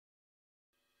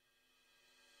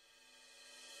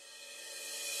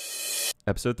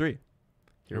Episode 3.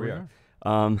 Here we are.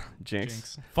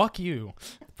 Jinx. Fuck you.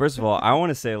 First of all, I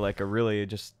want to say like a really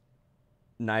just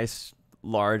nice,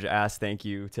 large ass thank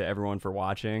you to everyone for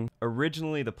watching.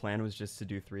 Originally, the plan was just to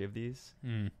do 3 of these.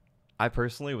 I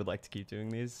personally would like to keep doing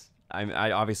these.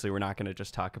 I obviously we're not going to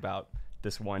just talk about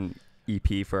this one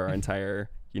EP for our entire,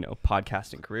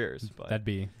 podcasting careers, but That'd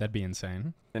be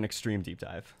insane. an extreme deep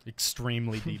dive.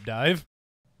 Extremely deep dive.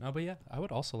 No, but yeah, I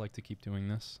would also like to keep doing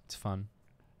this. It's fun.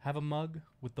 Have a mug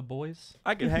with the boys.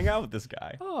 I could hang out with this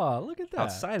guy Oh, look at that.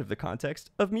 outside of the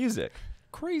context of music.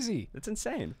 Crazy. It's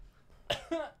insane.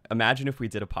 Imagine if we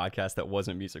did a podcast that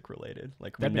wasn't music related.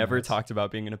 Like we That'd be never nice. talked about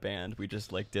being in a band. We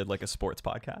just like did like a sports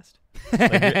podcast.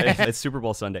 It's Super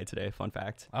Bowl Sunday today. Fun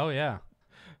fact. Oh, yeah.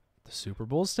 The Super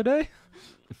Bowl's today?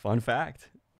 Fun fact.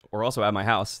 We're also at my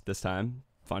house this time.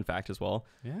 Fun fact as well.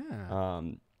 Yeah.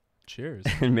 Cheers.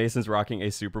 And Mason's rocking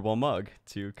a Super Bowl mug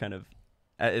to kind of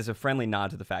as a friendly nod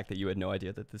to the fact that you had no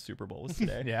idea that the Super Bowl was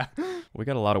today. Yeah. We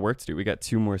got a lot of work to do. We got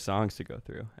 2 more songs to go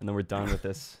through, and then we're done with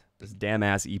this damn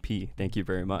ass EP. Thank you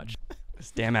very much.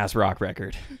 This damn ass rock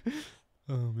record.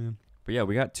 Oh, man. But yeah,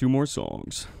 we got 2 more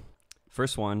songs.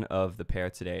 First one of the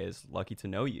pair today is Lucky to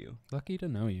Know You, Lucky to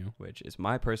know you. which is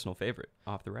my personal favorite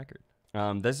off the record.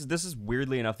 This is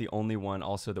weirdly enough the only one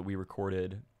also that we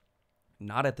recorded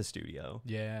not at the studio.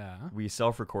 Yeah. We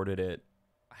self-recorded it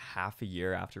half a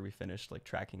year after we finished like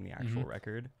tracking the actual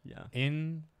record. Yeah.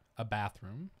 In a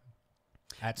bathroom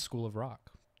at School of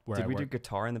Rock. Where Did I we do work.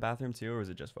 guitar in the bathroom too, or was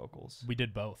it just vocals? We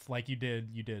did both. Like you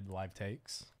did live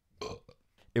takes.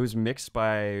 It was mixed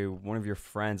by one of your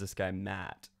friends, this guy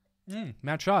Matt.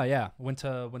 Matt Shaw, yeah. Went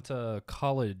to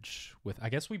college with, I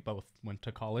guess we both went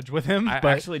to college with him. I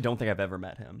but actually don't think I've ever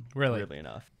met him. Really? Weirdly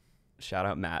enough. Shout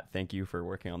out Matt. Thank you for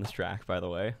working on this track, by the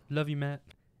way. Love you, Matt.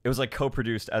 It was like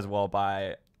co-produced as well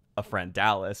by a friend,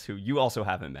 Dallas, who you also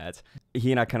haven't met.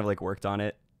 He and I kind of like worked on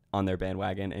it on their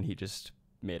bandwagon, and he just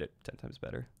made it 10 times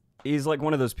better. He's like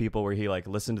one of those people where he like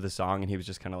listened to the song and he was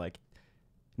just kind of like,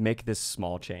 make this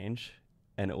small change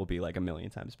and it will be like a million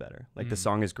times better. Like the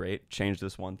song is great, change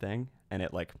this one thing and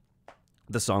it like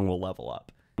the song will level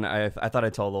up. And I thought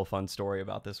I'd tell a little fun story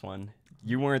about this one.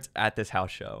 You weren't at this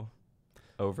house show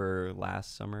over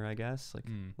last summer, I guess, like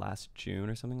last June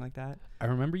or something like that. I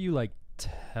remember you like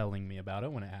telling me about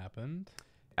it when it happened.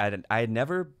 I had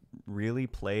never really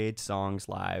played songs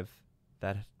live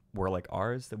that were like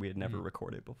ours that we had never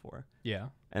recorded before. Yeah.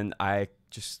 And I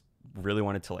just really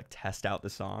wanted to like test out the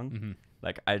song.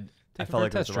 Like I Take it felt for a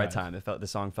like it was the test right drive. time. The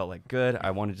song felt like good.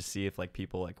 I wanted to see if like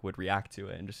people like would react to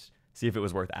it and just see if it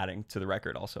was worth adding to the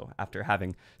record also after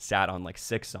having sat on like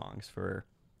 6 songs for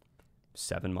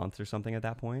 7 months or something at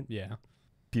that point. Yeah.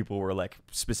 People were like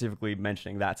specifically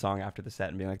mentioning that song after the set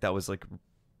and being like, that was like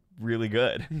really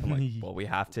good. I'm like, well, we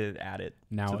have to add it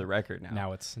to the record now.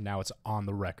 Now it's on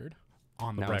the record.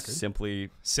 On the Now record. it's simply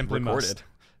Simply recorded. must.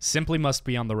 Simply must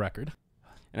be on the record.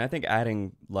 And I think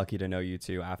adding Lucky to Know You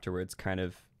Too afterwards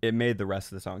it made the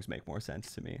rest of the songs make more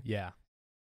sense to me. Yeah.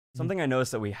 Something I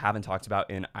noticed that we haven't talked about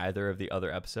in either of the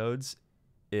other episodes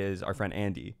is our friend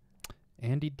Andy.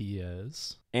 Andy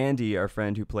Diaz. Andy, our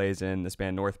friend who plays in this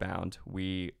band Northbound,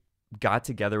 we got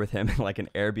together with him in like an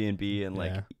Airbnb in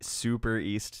like super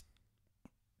East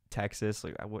Texas.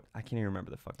 Like I can't even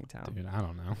remember the fucking town. Dude, I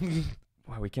don't know.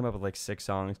 Wow, we came up with like 6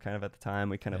 songs kind of at the time.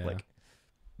 We kind of like,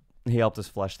 he helped us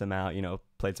flesh them out,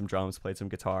 played some drums, played some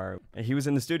guitar. And he was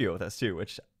in the studio with us too,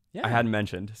 which I hadn't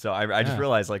mentioned. So I just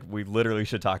realized like we literally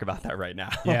should talk about that right now.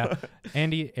 Yeah.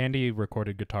 Andy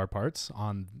recorded guitar parts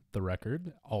on the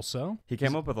record also. He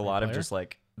came up with a lot of just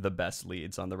like the best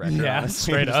leads on the record. Yeah,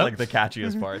 honestly. straight just up. like the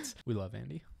catchiest parts. We love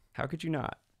Andy. How could you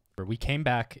not? We came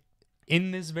back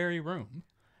in this very room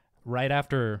right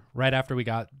after we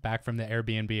got back from the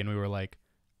Airbnb, and we were like,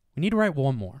 we need to write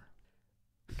one more.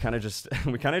 We kind of just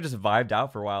vibed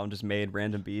out for a while and just made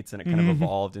random beats, and it kind of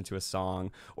evolved into a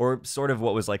song, or sort of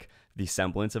what was like the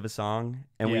semblance of a song.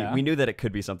 And we knew that it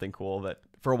could be something cool, but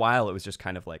for a while it was just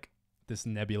kind of like this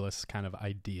nebulous kind of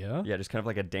idea. Yeah, just kind of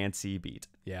like a dancey beat.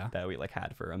 Yeah. That we like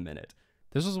had for a minute.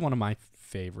 This was one of my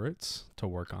favorites to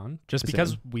work on, just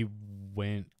because we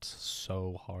went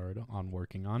so hard on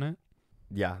working on it.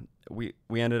 Yeah, we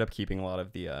ended up keeping a lot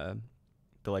of the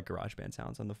like GarageBand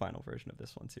sounds on the final version of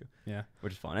this one too. Yeah,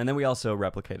 which is fun. And then we also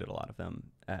replicated a lot of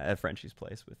them at Frenchie's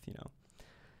place with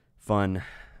fun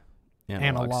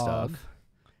analog stuff.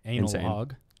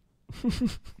 Analog.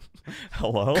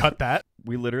 Hello. Cut that.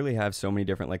 We literally have so many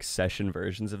different like session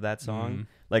versions of that song.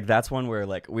 Like that's one where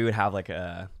like we would have like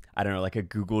a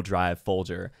Google Drive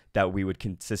folder that we would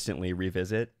consistently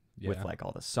revisit with like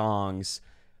all the songs,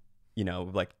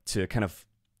 like to kind of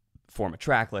form a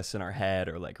track list in our head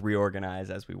or like reorganize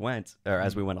as we went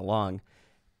along.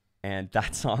 And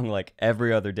that song, like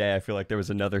every other day, I feel like there was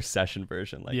another session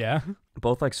version, like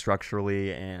both like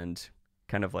structurally and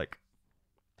kind of like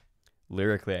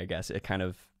lyrically, I guess it kind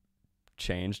of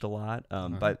changed a lot.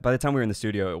 But by the time we were in the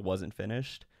studio, it wasn't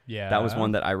finished. Yeah, that was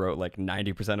one that I wrote like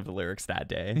 90% of the lyrics that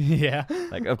day. Yeah,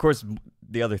 like of course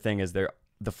the other thing is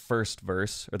the first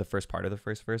verse or the first part of the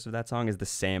first verse of that song is the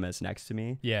same as Next to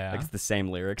Me. Yeah, like it's the same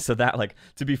lyrics. So that, like,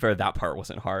 to be fair, that part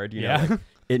wasn't hard. You know, like,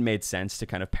 it made sense to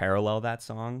kind of parallel that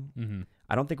song. Mm-hmm.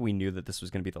 I don't think we knew that this was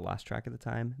going to be the last track at the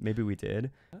time. Maybe we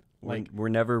did. Like, we're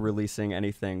never releasing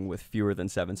anything with fewer than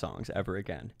 7 songs ever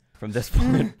again. From this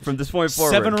point forward,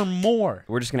 7 or more.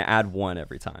 We're just going to add 1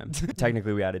 every time.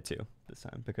 Technically, we added 2 this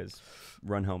time because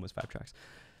Run Home was 5 tracks.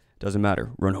 Doesn't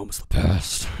matter. Run Home is the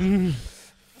best.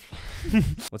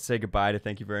 Let's say goodbye to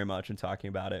Thank You Very Much and talking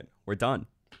about it. We're done.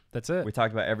 That's it. We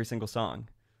talked about every single song.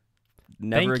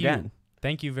 Never again.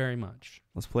 Thank you very much.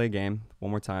 Let's play a game one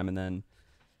more time and then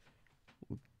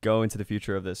we'll go into the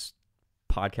future of this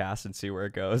podcast and see where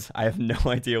it goes. I have no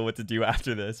idea what to do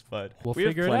after this, but we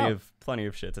figure have it out. plenty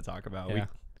of shit to talk about. Yeah.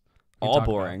 All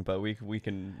boring, but we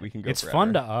can go. It's forever.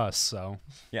 fun to us, so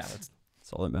yeah, that's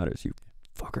all that matters. You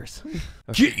fuckers.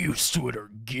 Okay. Get used to it or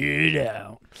get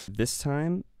out. This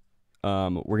time,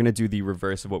 we're gonna do the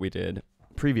reverse of what we did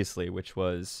previously, which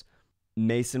was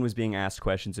Mason was being asked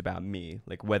questions about me,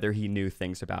 like whether he knew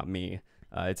things about me.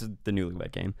 It's the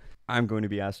Newlywed Game. I'm going to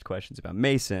be asked questions about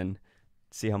Mason.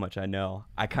 See how much I know.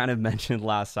 I kind of mentioned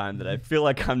last time that I feel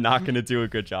like I'm not going to do a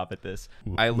good job at this.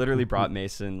 I literally brought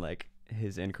Mason like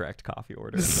his incorrect coffee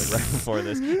order like, right before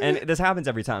this. And this happens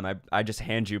every time. I just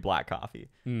hand you black coffee.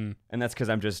 And that's because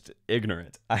I'm just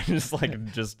ignorant. I just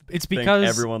it's think because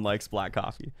everyone likes black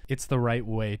coffee. It's the right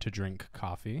way to drink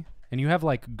coffee. And you have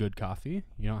like good coffee.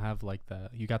 You don't have like that.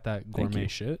 You got that gourmet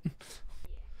shit.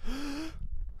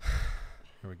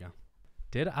 Here we go.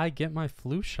 Did I get my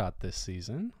flu shot this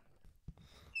season?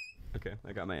 Okay,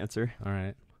 I got my answer. All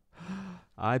right.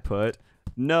 I put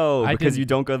no because you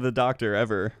don't go to the doctor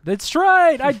ever. That's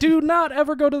right. I do not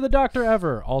ever go to the doctor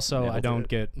ever. Also, I don't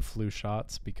get flu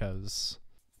shots because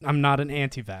I'm not an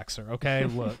anti-vaxxer, okay?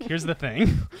 Look, here's the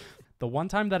thing. The one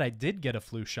time that I did get a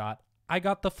flu shot, I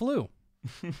got the flu.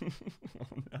 Oh,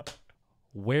 no.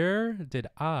 Where did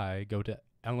I go to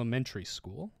elementary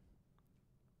school?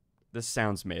 This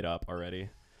sounds made up already.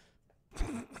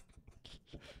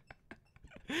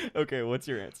 Okay, what's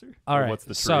your answer? All right. What's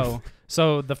the truth?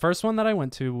 So the first one that I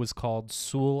went to was called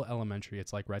Sewell Elementary.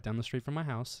 It's like right down the street from my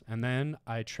house. And then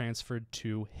I transferred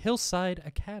to Hillside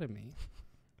Academy.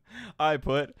 I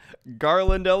put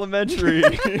Garland Elementary.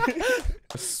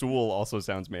 Sewell also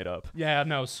sounds made up. Yeah,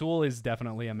 no, Sewell is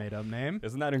definitely a made up name.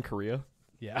 Isn't that in Korea?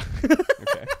 Yeah.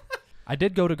 Okay. I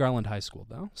did go to Garland High School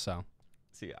though, so.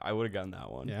 See, I would have gotten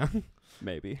that one. Yeah.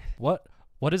 Maybe. What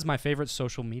is my favorite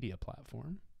social media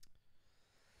platform?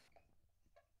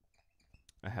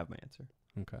 I have my answer.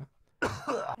 Okay.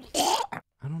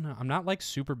 I don't know. I'm not like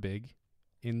super big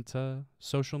into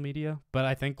social media, but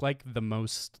I think like the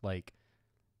most like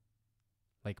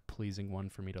pleasing one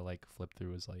for me to like flip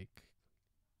through is like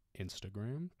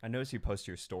Instagram. I notice you post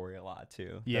your story a lot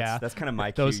too. Yeah. That's kind of my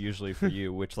cue usually for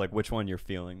you, which one you're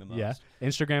feeling the most. Yeah.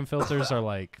 Instagram filters are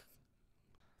like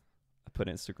I put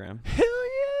Instagram. Hell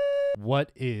yeah.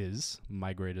 What is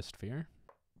my greatest fear?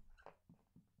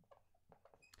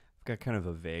 I've got kind of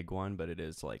a vague one, but it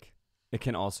is like it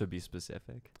can also be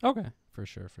specific. Okay, for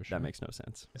sure. That makes no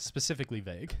sense. Specifically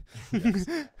vague. Yes.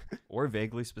 Or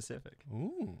vaguely specific.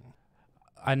 Ooh.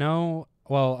 I know.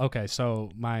 Well, okay. So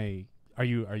are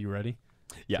you ready?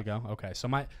 Yeah. To go? Okay. So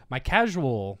my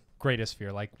casual greatest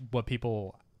fear, like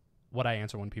what I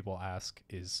answer when people ask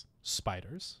is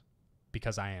spiders,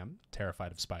 because I am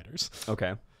terrified of spiders.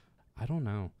 Okay. I don't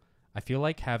know. I feel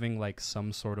like having like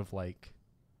some sort of like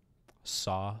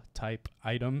saw type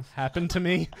item happen to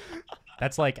me.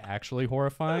 That's like actually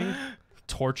horrifying.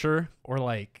 Torture, or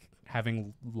like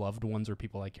having loved ones or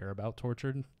people I care about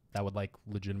tortured. That would like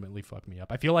legitimately fuck me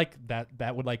up. I feel like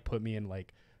that would like put me in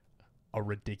like a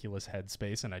ridiculous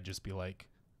headspace and I'd just be like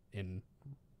in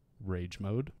rage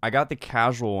mode. I got the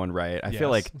casual one right. I feel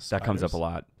like spiders. that comes up a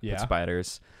lot Yeah. with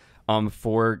spiders.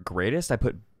 For greatest, I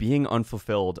put being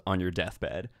unfulfilled on your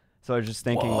deathbed. So I was just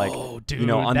thinking, like, dude, you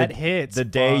know, on that hits. the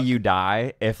day you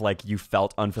die, if like you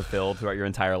felt unfulfilled throughout your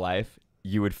entire life,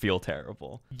 you would feel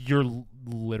terrible. You're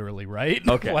literally right.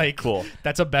 Okay, like, cool.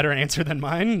 That's a better answer than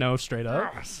mine. No, straight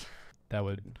up. That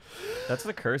would. That's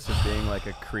the curse of being like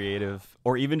a creative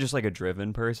or even just like a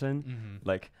driven person. Mm-hmm.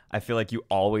 Like, I feel like you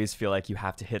always feel like you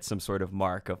have to hit some sort of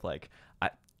mark of like,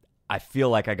 I feel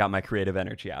like I got my creative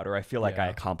energy out, or I feel like I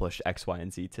Yeah. accomplished X, Y,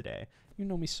 and Z today. You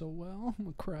know me so well. I'm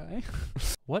gonna cry.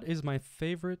 What is my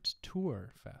favorite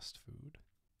tour fast food?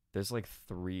 There's like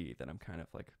 3 that I'm kind of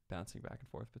like bouncing back and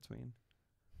forth between.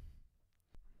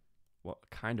 Well,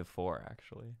 kind of 4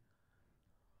 actually.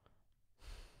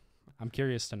 I'm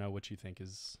curious to know what you think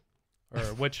is, or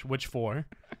which 4.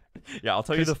 Yeah, I'll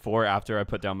tell you the 'Cause- 4 after I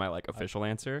put down my like official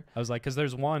answer. I was like, because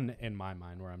there's one in my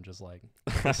mind where I'm just like,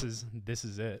 this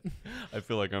is it. I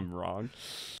feel like I'm wrong.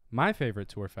 My favorite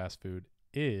tour fast food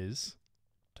is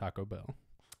Taco Bell.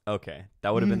 Okay,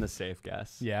 that would have been the safe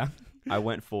guess. Yeah. I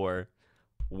went for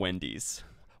Wendy's.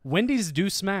 Wendy's do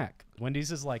smack.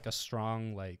 Wendy's is like a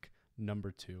strong like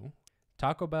number 2.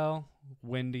 Taco Bell,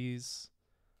 Wendy's,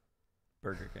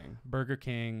 Burger King.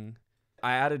 King.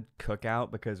 I added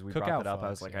Cookout because we brought Cookout it up. I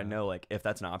was fucks, like, yeah. I know, like, if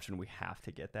that's an option, we have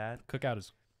to get that. Cookout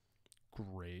is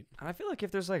great. And I feel like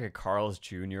if there's like a Carl's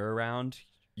Jr. around,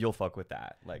 you'll fuck with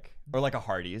that. Like, or like a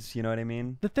Hardee's, you know what I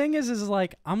mean? The thing is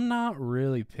like I'm not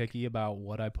really picky about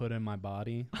what I put in my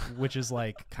body, which is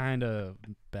like kind of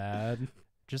bad.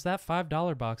 Just that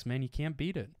 $5 box, man, you can't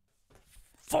beat it.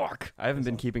 Fuck! I haven't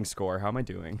been keeping score. How am I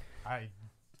doing? I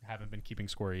haven't been keeping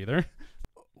score either.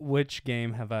 Which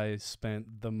game have I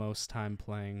spent the most time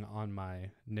playing on my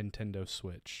Nintendo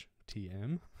Switch?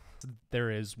 TM.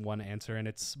 There is one answer, and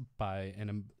it's by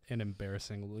an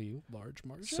embarrassingly large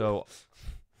margin. So,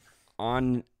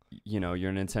 on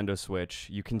your Nintendo Switch,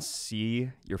 you can see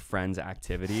your friends'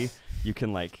 activity. You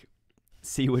can like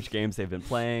see which games they've been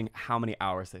playing, how many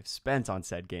hours they've spent on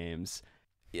said games.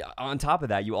 Yeah, on top of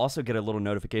that, you also get a little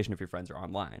notification if your friends are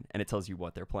online, and it tells you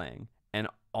what they're playing. And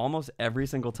almost every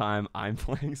single time I'm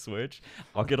playing Switch,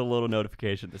 I'll get a little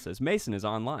notification that says Mason is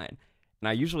online. And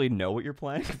I usually know what you're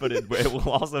playing, but it will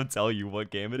also tell you what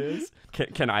game it is.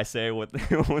 Can I say what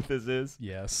what this is?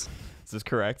 Yes. Is this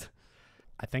correct?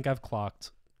 I think I've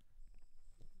clocked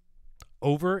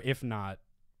over, if not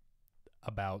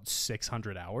about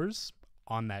 600 hours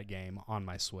on that game on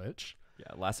my Switch.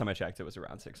 Yeah, last time I checked, it was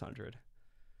around 600.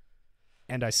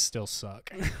 And I still suck.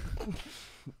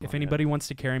 If Oh, anybody wants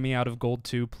to carry me out of Gold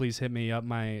 2, please hit me up.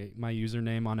 My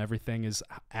username on everything is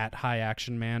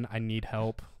 @HighActionMan. I need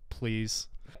help, please.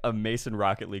 A Mason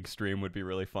Rocket League stream would be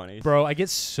really funny. Bro, I get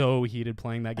so heated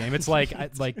playing that game. It's like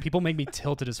like people make me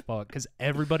tilted as fuck because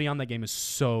everybody on that game is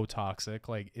so toxic.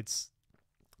 Like it's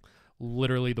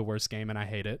literally the worst game, and I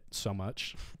hate it so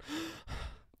much.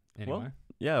 Anyway, Well,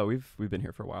 yeah, we've been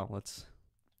here for a while. Let's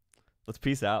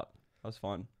peace out. That was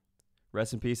fun.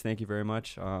 Rest in peace. Thank you very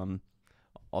much.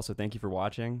 Also, thank you for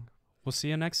watching. we'll see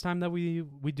you next time that we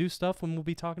do stuff when we'll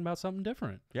be talking about something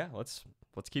different. Yeah, let's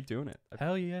keep doing it.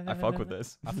 Hell yeah. I fuck with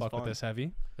this. I This is fuck with fun. this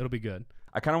heavy. It'll be good.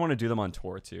 I kind of want to do them on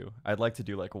tour too. I'd like to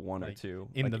do like one or Like, two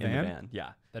in like, the van?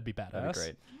 Yeah, That'd be badass. that'd be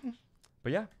great.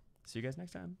 But yeah, see you guys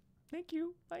next time. Thank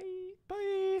you. Bye. Bye.